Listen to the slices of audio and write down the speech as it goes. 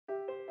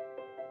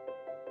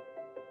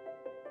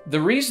The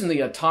reason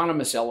the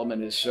autonomous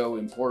element is so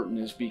important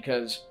is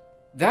because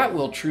that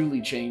will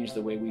truly change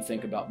the way we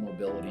think about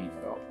mobility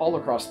all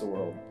across the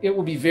world. It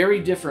will be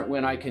very different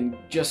when I can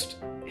just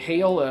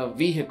hail a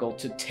vehicle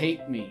to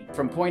take me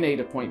from point A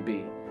to point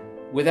B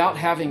without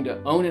having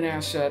to own an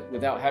asset,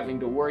 without having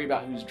to worry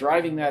about who's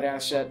driving that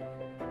asset.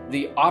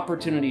 The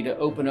opportunity to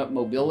open up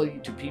mobility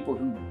to people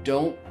who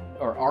don't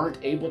or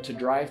aren't able to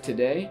drive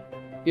today,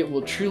 it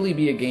will truly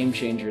be a game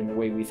changer in the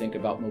way we think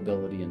about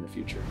mobility in the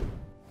future.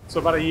 So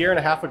about 1.5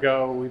 years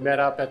ago, we met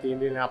up at the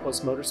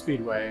Indianapolis Motor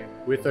Speedway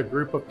with a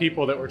group of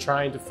people that were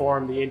trying to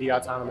form the Indy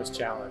Autonomous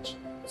Challenge.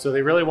 So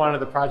they really wanted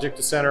the project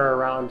to center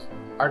around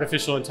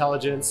artificial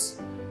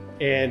intelligence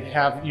and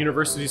have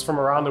universities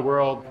from around the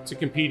world to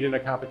compete in a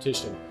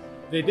competition.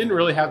 They didn't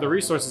really have the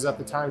resources at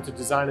the time to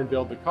design and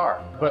build the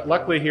car. But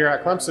luckily here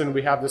at Clemson,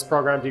 we have this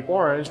program, Deep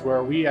Orange,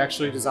 where we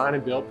actually design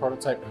and build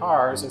prototype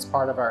cars as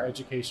part of our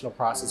educational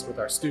process with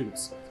our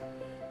students.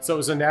 So it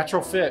was a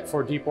natural fit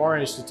for Deep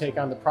Orange to take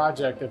on the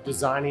project of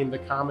designing the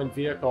common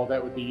vehicle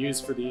that would be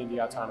used for the Indy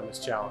Autonomous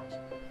Challenge.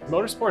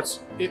 Motorsports,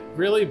 it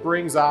really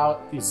brings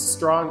out these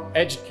strong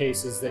edge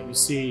cases that you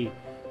see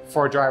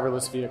for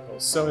driverless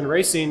vehicles. So in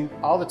racing,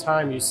 all the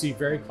time you see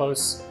very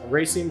close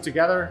racing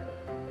together,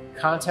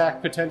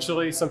 contact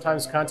potentially,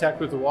 sometimes contact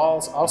with the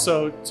walls,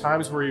 also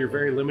times where you're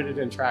very limited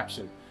in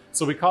traction.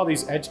 So we call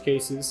these edge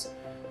cases.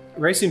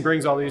 Racing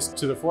brings all these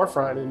to the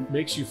forefront and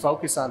makes you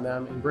focus on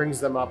them and brings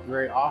them up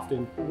very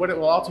often. What it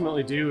will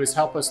ultimately do is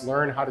help us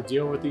learn how to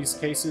deal with these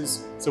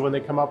cases. So when they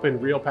come up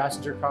in real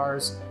passenger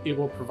cars, it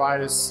will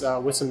provide us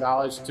with some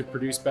knowledge to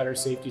produce better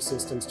safety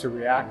systems to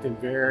react in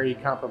very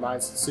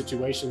compromised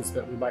situations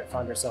that we might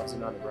find ourselves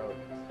in on the road.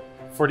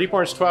 For Deep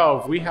Orange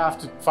 12, we have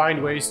to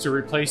find ways to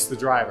replace the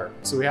driver.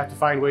 So we have to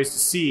find ways to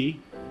see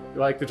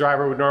like the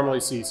driver would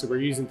normally see. So we're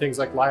using things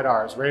like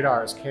LiDARs,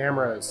 radars,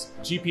 cameras,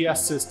 GPS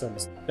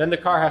systems. Then the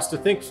car has to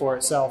think for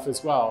itself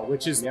as well,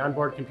 which is the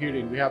onboard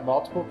computing. We have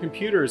multiple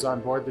computers on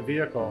board the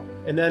vehicle.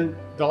 And then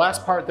the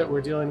last part that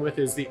we're dealing with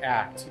is the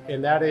act.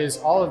 And that is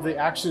all of the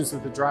actions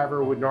that the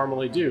driver would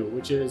normally do,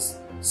 which is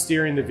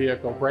steering the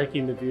vehicle,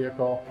 braking the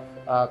vehicle,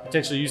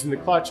 potentially using the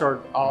clutch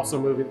or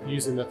also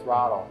using the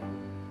throttle.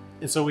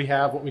 And so we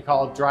have what we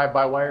call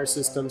drive-by-wire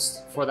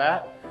systems for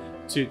that,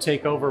 to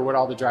take over what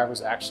all the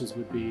driver's actions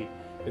would be.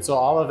 And so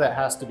all of that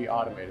has to be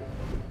automated.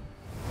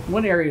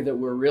 One area that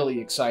we're really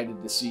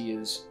excited to see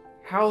is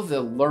how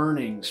the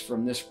learnings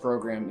from this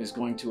program is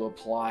going to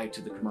apply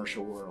to the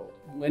commercial world.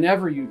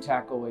 Whenever you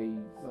tackle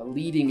a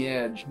leading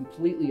edge,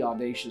 completely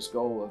audacious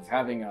goal of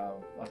having a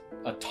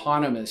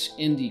autonomous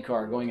Indy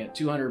car going at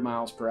 200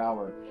 miles per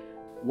hour,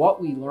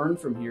 what we learn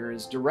from here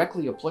is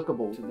directly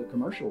applicable to the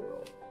commercial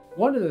world.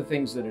 One of the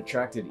things that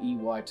attracted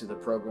EY to the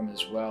program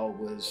as well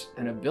was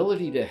an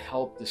ability to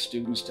help the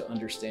students to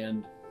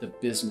understand the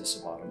business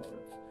of automotive.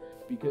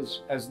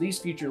 Because as these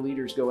future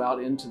leaders go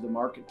out into the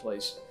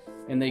marketplace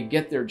and they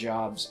get their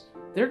jobs,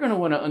 they're going to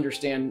want to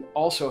understand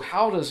also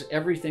how does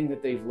everything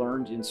that they've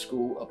learned in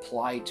school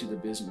apply to the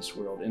business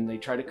world, and they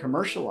try to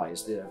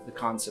commercialize the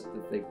concept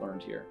that they've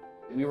learned here.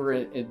 We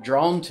were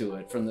drawn to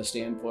it from the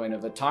standpoint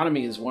of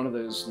autonomy is one of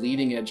those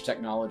leading edge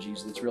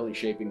technologies that's really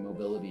shaping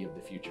mobility of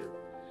the future.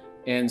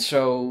 And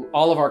so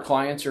all of our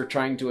clients are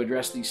trying to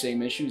address these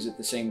same issues at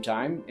the same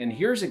time. And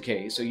here's a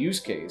case, a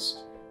use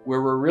case,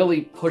 where we're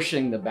really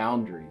pushing the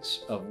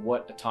boundaries of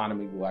what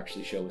autonomy will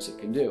actually show us it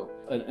can do.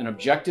 An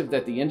objective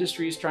that the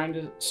industry is trying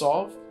to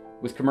solve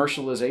with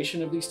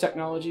commercialization of these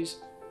technologies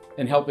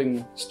and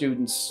helping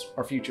students,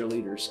 our future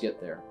leaders, get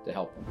there to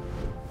help them.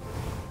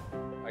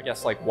 I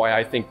guess like why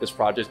I think this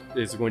project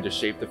is going to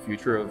shape the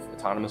future of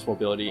autonomous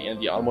mobility and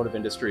the automotive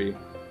industry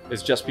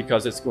is just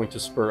because it's going to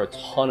spur a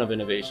ton of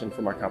innovation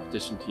from our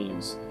competition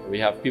teams. We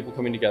have people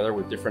coming together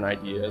with different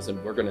ideas,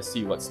 and we're going to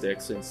see what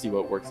sticks and see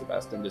what works the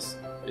best in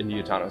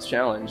the Autonomous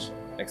Challenge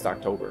next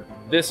October.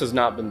 This has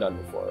not been done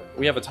before.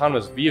 We have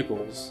autonomous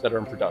vehicles that are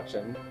in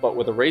production, but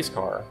with a race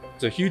car,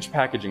 it's a huge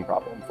packaging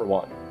problem for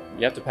one.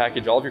 You have to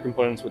package all of your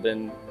components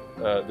within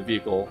the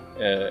vehicle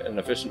in an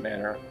efficient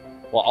manner,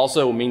 while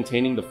also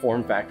maintaining the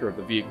form factor of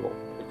the vehicle.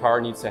 The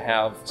car needs to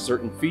have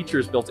certain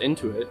features built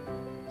into it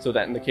so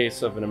that in the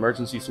case of an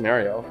emergency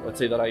scenario, let's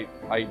say that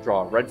I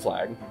draw a red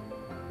flag,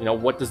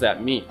 what does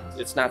that mean?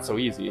 It's not so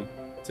easy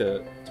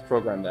to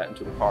program that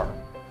into the car.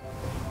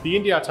 The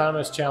Indy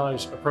Autonomous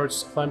Challenge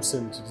approached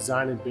Clemson to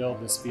design and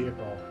build this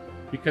vehicle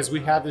because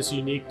we have this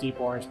unique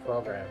Deep Orange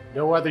program.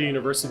 No other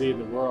university in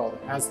the world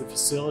has the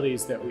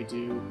facilities that we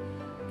do,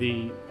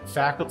 the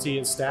faculty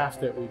and staff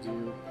that we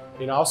do,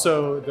 and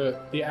also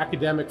the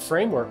academic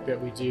framework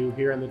that we do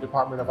here in the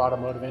Department of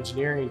Automotive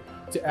Engineering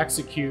to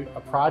execute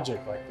a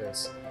project like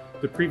this.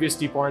 The previous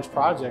Deep Orange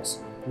projects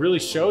really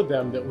showed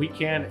them that we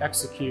can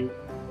execute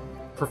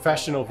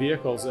professional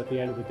vehicles at the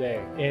end of the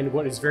day. And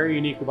what is very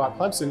unique about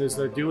Clemson is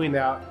they're doing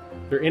that,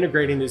 they're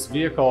integrating this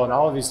vehicle and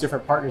all of these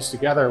different partners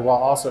together while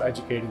also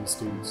educating the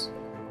students.